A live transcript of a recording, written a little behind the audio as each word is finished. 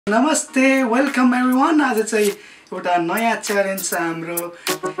नमस्ते welcome everyone आज चाहिँ एउटा नयाँ च्यालेन्ज छ हाम्रो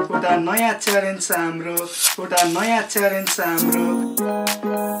च्यालेन्ज चाहिँ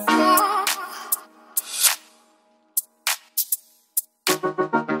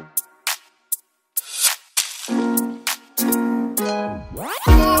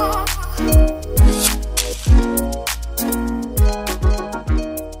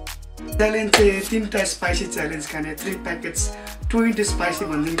तीनटा स्पाइसी च्यालेन्ज खाने 3 प्याकेट्स 2 into स्पाइसी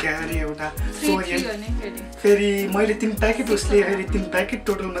भन्दिन क्या अरे एउटा फेरि मैले 3 प्याकेट उसले फेरि 3 प्याकेट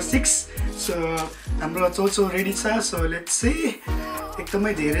टोटलमा 6 सो हाम्रो चौचौ रेडी छ सो लेट्स सी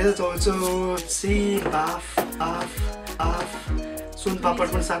एकदमै धेरै चौचौ सी बाफ सुन पापड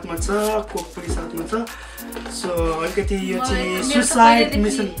पनि साथमा छ कोक पनि साथमा छ सो अलिकति यो चाहिँ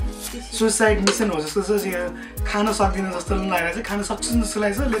सुसाइड मिसन हो जस्तो छ खान सक्दिन जस्तो लागेको छ खान सक्छु जस्तो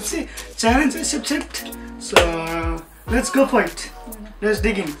लागेको छ let's see challenge shift so let's go for it let's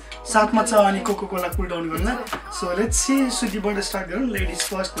dig in साथमा छ अनि कोको कोला कुल डाउन गर्न सो लेट्स सी सुटीबाट स्टार्ट गरौँ लेडिज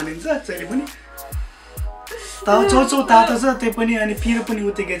फर्स्ट भनिन्छ जहिले पनि चौचौ तातो छ त्यही पनि अनि पिरो पनि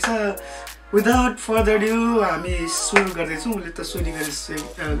उतेकै छ विदाउट फर्दर ड्यू हामी सुरु गर्दैछौँ उसले त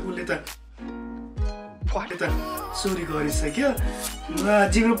सुरु गरिसक्यो ल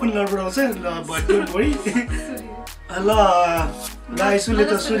जिब्रो पनि लडबडाउँछ ल भट्टो बढी ल गाइस उसले त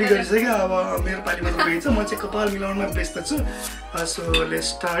सुरु गरिसक्यो अब मेरो पालिमा गइन्छ म चाहिँ कपाल मिलाउनमा व्यस्त छु so let's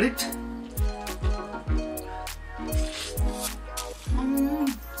start it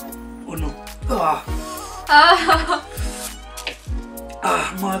oh no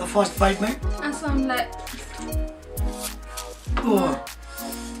म the first bite man. So I'm like,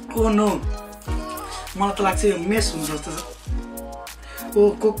 oh no. मलाई त लाग्छ यो मेस हुन्छ जस्तो छ ओ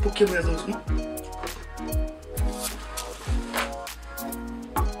कोक पोके मेरो जाउँछु म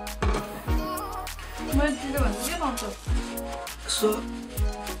सो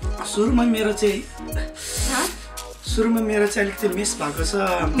सुरुमा मेरो चाहिँ अलिकति मिस भएको छ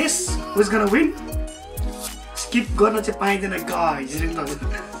miss who's gonna win skip गर्न चाहिँ पाइँदैन गाइस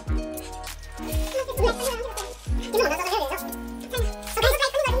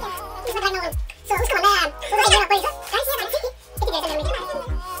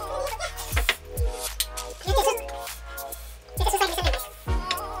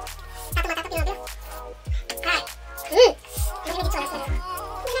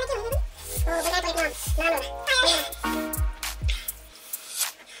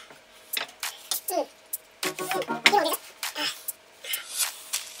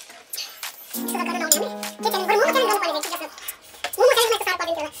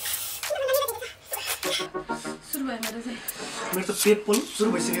मेरो त पेट पोल्नु सुरु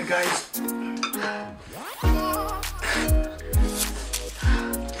भइसक्यो गाइस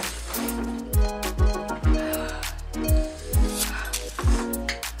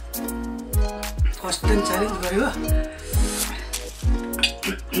फर्स्ट टाइम च्यालेन्ज गर्यो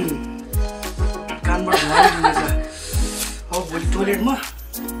कानबाट धुवा दिँदैछ अब भोलि टोइलेटमा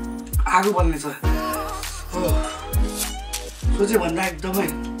आगो बल्नेछ हो सोचे भन्दा एकदमै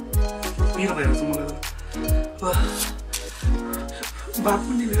पिरो भएर छ मलाई त बाप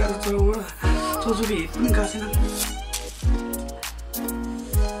पनि बिगाएर चौचोले हिट पनि गएको छैन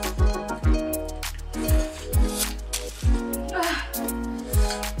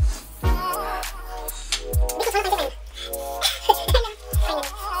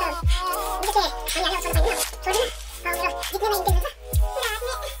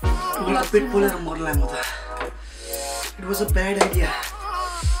पेट पोलेर मर्ला म त It was a bad idea.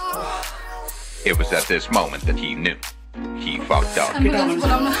 It was at this moment that he knew he fucked up.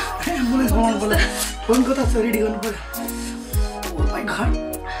 Ambulance बोलाउनु पर्यो फोनको त रेडी गर्नु पर्यो ओ माय गॉड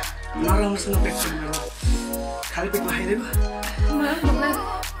नराम्रोसँग पेट पोल्नु खाली पेटमा खाइदिएको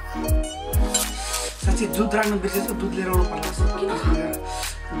साँच्चै दुध राख्नु बिर्सेछ दुध लिएर आउनु पर्ला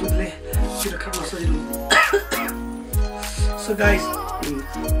दुधले छिटो खान सजिलो सो गाइस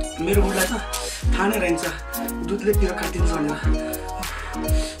मेरो बुढलाई त थाहा नै रहन्छ दुधले पिरो काटिन्छ भनेर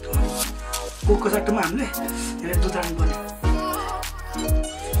कोकको सट्टामा हामीले यहाँ दुध राख्नु पर्यो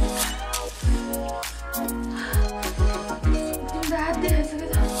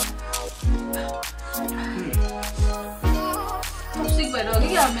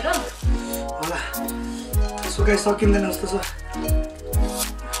होला सो गाइस सकिँदैन जस्तो छ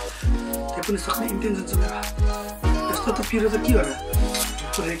त्यही पनि सक्ने इन्टेन्सन छ मेरो यस्तो त पिरो त के होला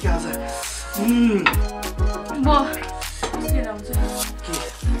के आज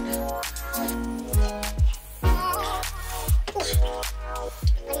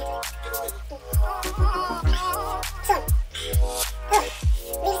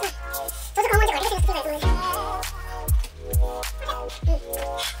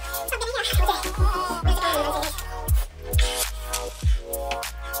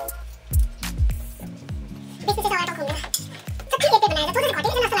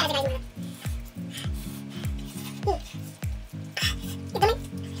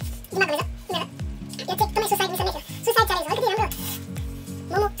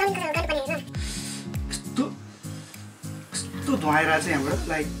धुवाएर चाहिँ यहाँबाट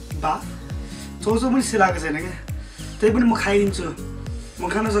लाइक बा चौचो पनि सिलाएको छैन क्या त्यही पनि म खाइदिन्छु म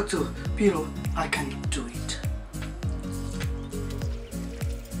खान सक्छु पिरो आई क्यान डु इट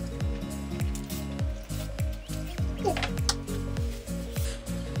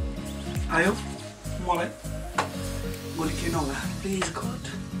आयो मलाई भोलि के नहोला प्लिज गड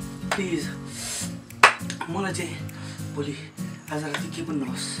प्लिज मलाई चाहिँ भोलि आज राति के पनि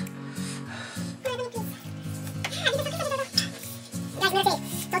नहोस्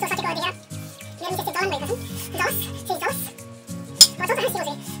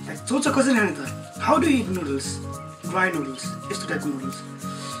चौचो कसरी खाने त how do it noodles dry noodles यस्तो टाइपको नुडल्स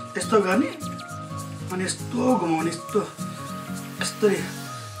यस्तो गर्ने अनि यस्तो घुमाउने यस्तो यस्तरी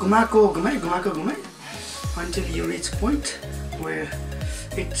घुमाएको घुमाइ until you reach point where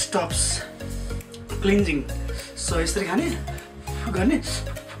it stops cleansing so यसरी खाने गर्ने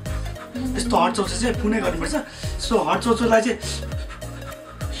यस्तो हट चौचो चाहिँ पुनै गर्नुपर्छ सो हट चौचोलाई चाहिँ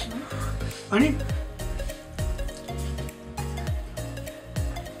अनि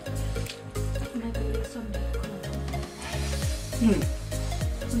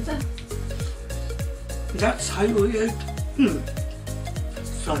that's how you eat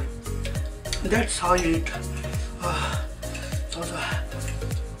sorry that's how you eat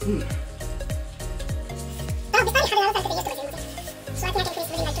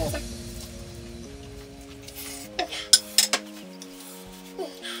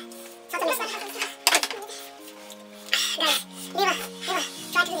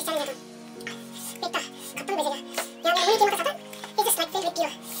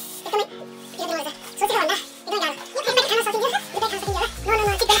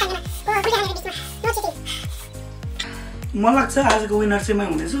मलाई लाग्छ आजको विनर चाहिँ म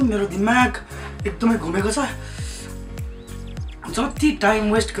हुनेछु मेरो दिमाग एकदमै घुमेको छ जति टाइम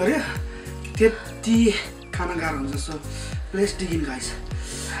वेस्ट गरे त्यति खान गाह्रो हुन्छ so let's dig in guys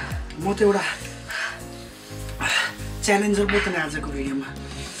म त एउटा च्यालेन्जर पो त नि आजको भिडियोमा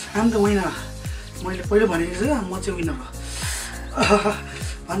आम द विनर मैले पहिलो भनेको छु म चाहिँ विनर हो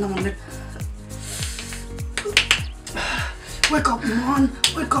भन्दा म wake up man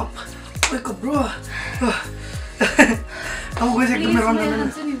wake up bro अब गइस एकदमै राम्रो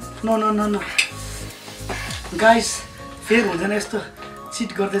no गाइस फेर हुँदैन यस्तो चिट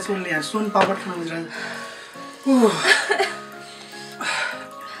गर्दैछु उनले यहाँ सोन पापड खानु दिइरहेछ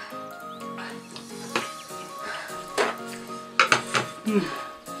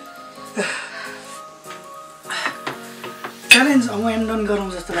च्यालेन्ज अब एन्ड डन गरौँ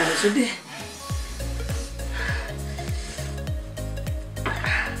जस्तो लाग्यो सुटी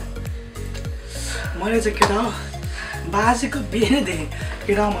मैले चाहिँ केटा हो बाजेको बिहे देखेँ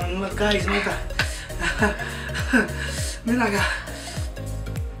केटा भन्नु गाइस म त मेरो आगा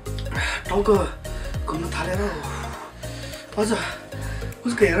टाउको घुम्न थालेर अझ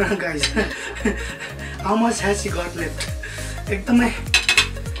उसको हेर न guys how much ह्याज C got left एकदमै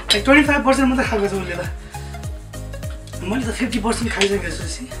 25% मात्रै खाएको छ उसले त मैले त 50% खाइसकेको छु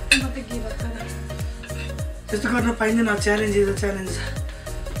त्यस्तो गर्न पाइँदैन च्यालेन्ज इज अ च्यालेन्ज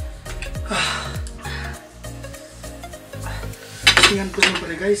यहाँ पुग्नु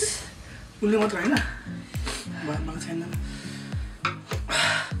पऱ्यो गाइस उसले मात्र होइन मलाई छैन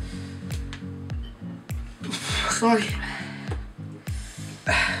sorry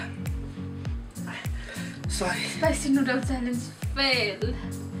spicy noodle challenge fail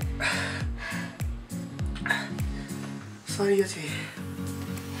sorry यो चाहिँ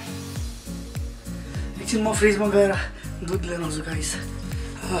एकछिन म फ्रिजमा गएर दुध लिएर आउँछु गाइस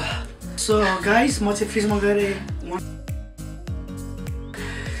सो गाइस म चाहिँ फ्रिजमा गएर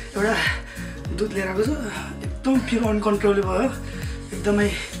एउटा दुध लिएर आएको छु एकदम पिरो अनकन्ट्रोलेबल भयो एकदमै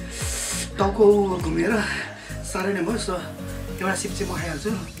टाउको घुमेर साह्रै नै भयो सो एउटा सिप चाहिँ म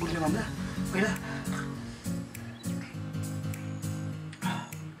खाइहाल्छु बुझ्ने भन्दा पहिला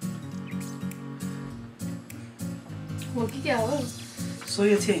हो कि क्या हो सो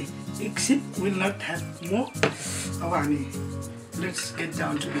यो चाहिँ एक सिप विल नट ह्याभ मोर अब हामी let's get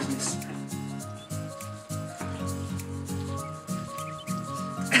down to business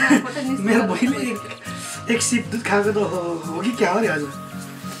मेरो बहिनी एक सिप दुध खाएको त हो कि क्या हो नि हजुर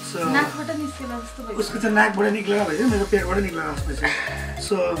सो उसको चाहिँ नाकबाट निक्लेर भएछ मेरो पेटबाट निक्लेर भएछ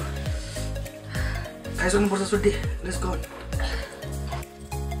सो खाइसक्नुपर्छ सुटी let's go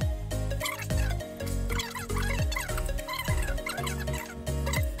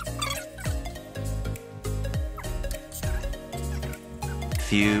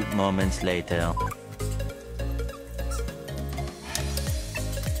few moments later.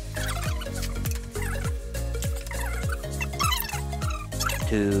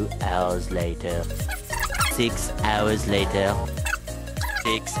 Two hours later. 6 hours later.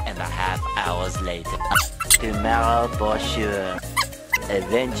 6.5 hours later. Tomorrow for sure.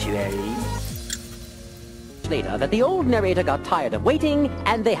 Eventually. Later that the old narrator got tired of waiting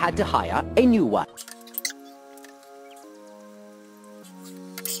and they had to hire a new one.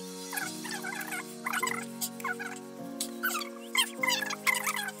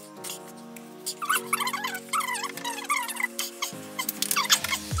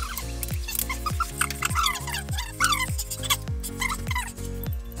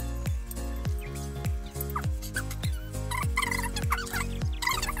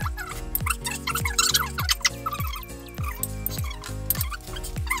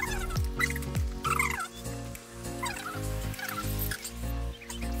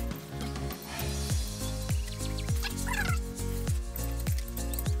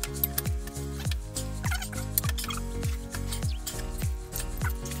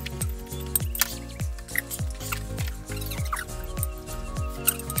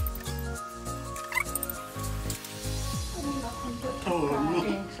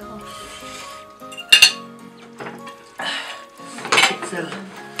 Excel.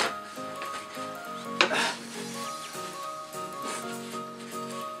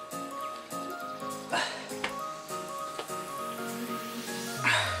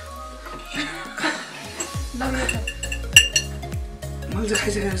 मैले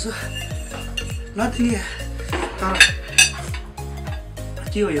खाइसकेको छु nothing तर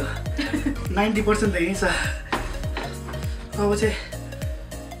के हो यो 90% त यही छ अब चाहिँ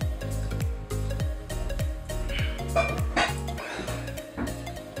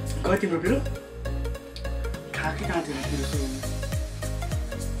गयो तिम्रो पिरो खाएकै कहाँ थियो पिरो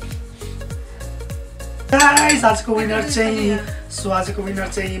गाइस आजको विनर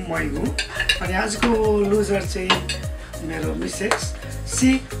चाहिँ मै हुँ अनि आजको लुजर चाहिँ मेरो मिसेस सी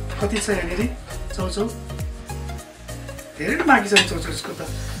कति छ यहाँनिर चौचौ धेरै नै बाँकी छ चौचौको त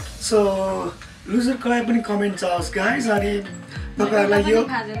सो लुजरको लागि पनि कमेन्ट जाओस् गाइस अनि तपाईहरुलाई यो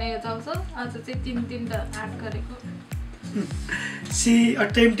सी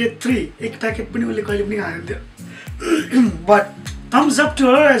अटेम्प्टेड 3 एक प्याकेट पनि उले कहिले पनि खाएन थियो but Thums up to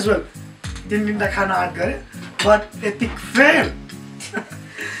her as well तीनटा खान आँट गरे बट एपिक फेल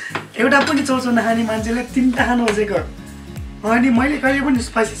एउटा पनि चौचौ नखाने मान्छेले तीनटा खानु खोजेको अनि मैले कहिले पनि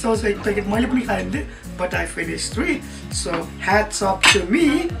स्पाइसी चौचौ एक प्याकेट मैले पनि खाएन थिएँ but I finish 3 so hats up to me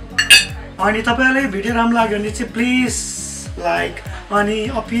अनि तपाईहरुलाई भिडियो राम्रो लाग्यो भने चाहिँ प्लिज लाइक अनि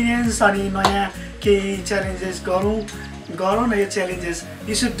ओपिनियन्स अनि नयाँ केही च्यालेन्जेस गरौँ न यो challenges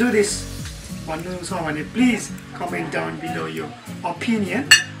you should do this भन्नु छ भने प्लिज कमेन्ट डाउन बिलो यो ओपिनियन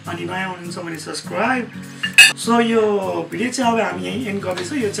अनि नयाँ हुनुहुन्छ भने सब्सक्राइब सो यो भिडियो चाहिँ अब हामी यहीँ एन्ड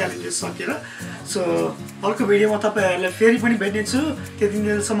गर्दैछौँ यो च्यालेन्जेस सकेर सो अर्को भिडियोमा तपाईहरुलाई फेरि पनि भेट्नेछु त्यति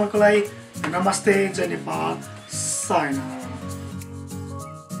बेलासम्मको लागि नमस्ते जय नेपाल साइना